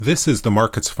This is the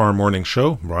Markets Farm Morning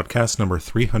Show, broadcast number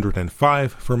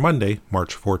 305 for Monday,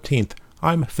 March 14th.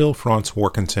 I'm Phil Franz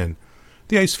Warkentin.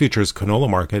 The ICE Futures canola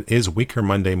market is weaker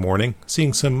Monday morning,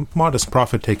 seeing some modest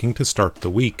profit-taking to start the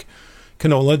week.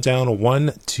 Canola down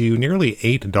 $1 to nearly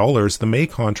 $8. The May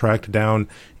contract down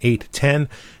 $8.10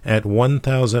 at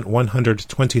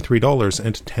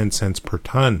 $1,123.10 per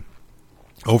ton.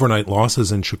 Overnight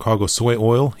losses in Chicago soy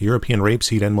oil, European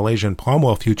rapeseed, and Malaysian palm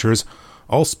oil futures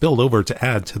all spilled over to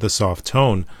add to the soft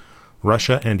tone.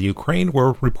 Russia and Ukraine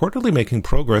were reportedly making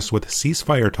progress with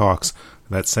ceasefire talks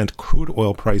that sent crude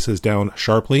oil prices down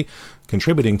sharply,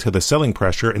 contributing to the selling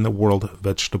pressure in the world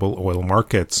vegetable oil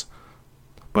markets.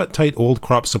 But tight old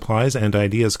crop supplies and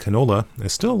Ideas canola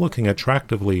is still looking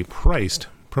attractively priced,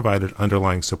 provided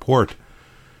underlying support.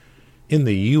 In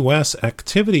the U.S.,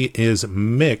 activity is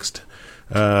mixed.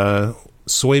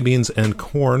 Soybeans and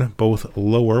corn both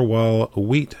lower, while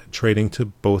wheat trading to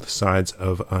both sides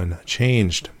of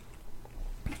unchanged.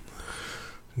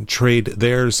 Trade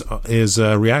theirs is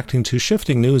reacting to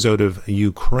shifting news out of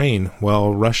Ukraine.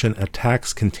 While Russian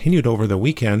attacks continued over the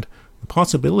weekend, the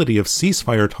possibility of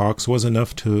ceasefire talks was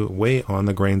enough to weigh on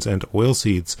the grains and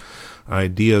oilseeds.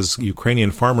 Ideas Ukrainian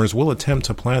farmers will attempt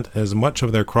to plant as much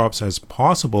of their crops as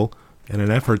possible in an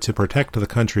effort to protect the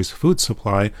country's food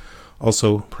supply,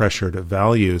 also pressured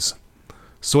values.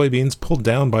 Soybeans pulled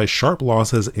down by sharp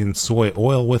losses in soy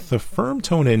oil, with the firm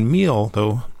tone in meal,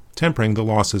 though tempering the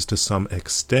losses to some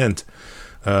extent.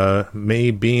 May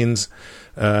beans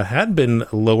had been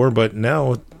lower, but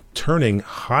now turning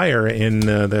higher in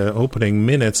the opening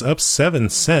minutes, up 7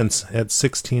 cents at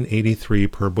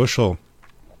 $16.83 per bushel.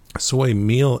 Soy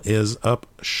meal is up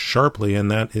sharply,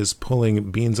 and that is pulling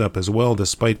beans up as well,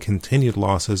 despite continued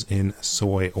losses in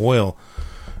soy oil.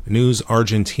 News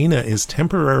Argentina is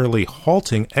temporarily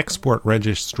halting export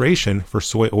registration for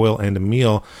soy oil and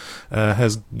meal,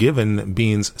 has given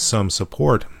beans some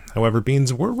support. However,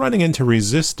 beans were running into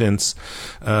resistance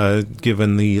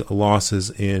given the losses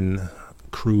in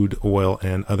crude oil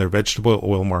and other vegetable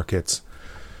oil markets.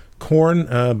 Corn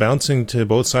bouncing to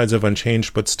both sides of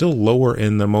unchanged, but still lower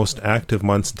in the most active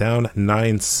months, down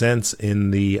 9 cents in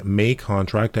the May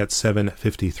contract at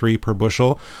 $7.53 per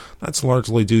bushel. That's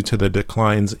largely due to the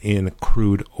declines in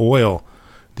crude oil.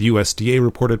 The USDA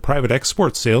reported private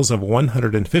export sales of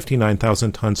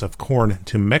 159,000 tons of corn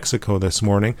to Mexico this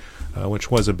morning, which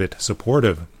was a bit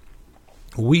supportive.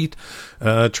 Wheat,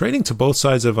 trading to both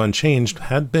sides of unchanged,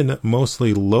 had been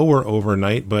mostly lower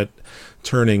overnight, but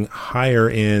turning higher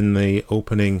in the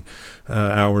opening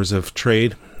hours of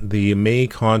trade. The May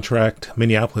contract,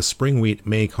 Minneapolis spring wheat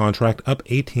May contract, up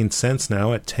 18 cents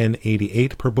now at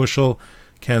 $10.88 per bushel.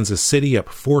 Kansas City up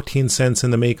 14 cents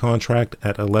in the May contract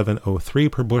at $11.03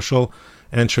 per bushel.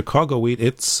 And Chicago wheat,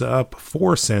 it's up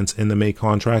 4 cents in the May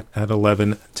contract at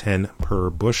 $11.10 per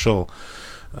bushel.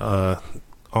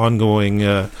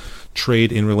 Ongoing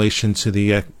trade in relation to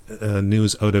the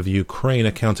news out of Ukraine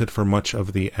accounted for much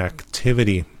of the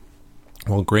activity.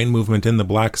 While grain movement in the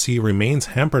Black Sea remains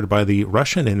hampered by the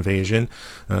Russian invasion,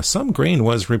 some grain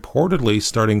was reportedly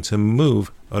starting to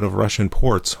move out of Russian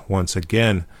ports once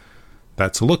again.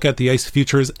 That's a look at the ICE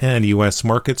futures and U.S.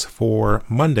 markets for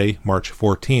Monday, March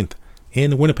 14th.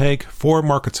 In Winnipeg, for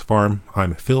Markets Farm,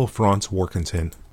 I'm Phil Franz Warkentin.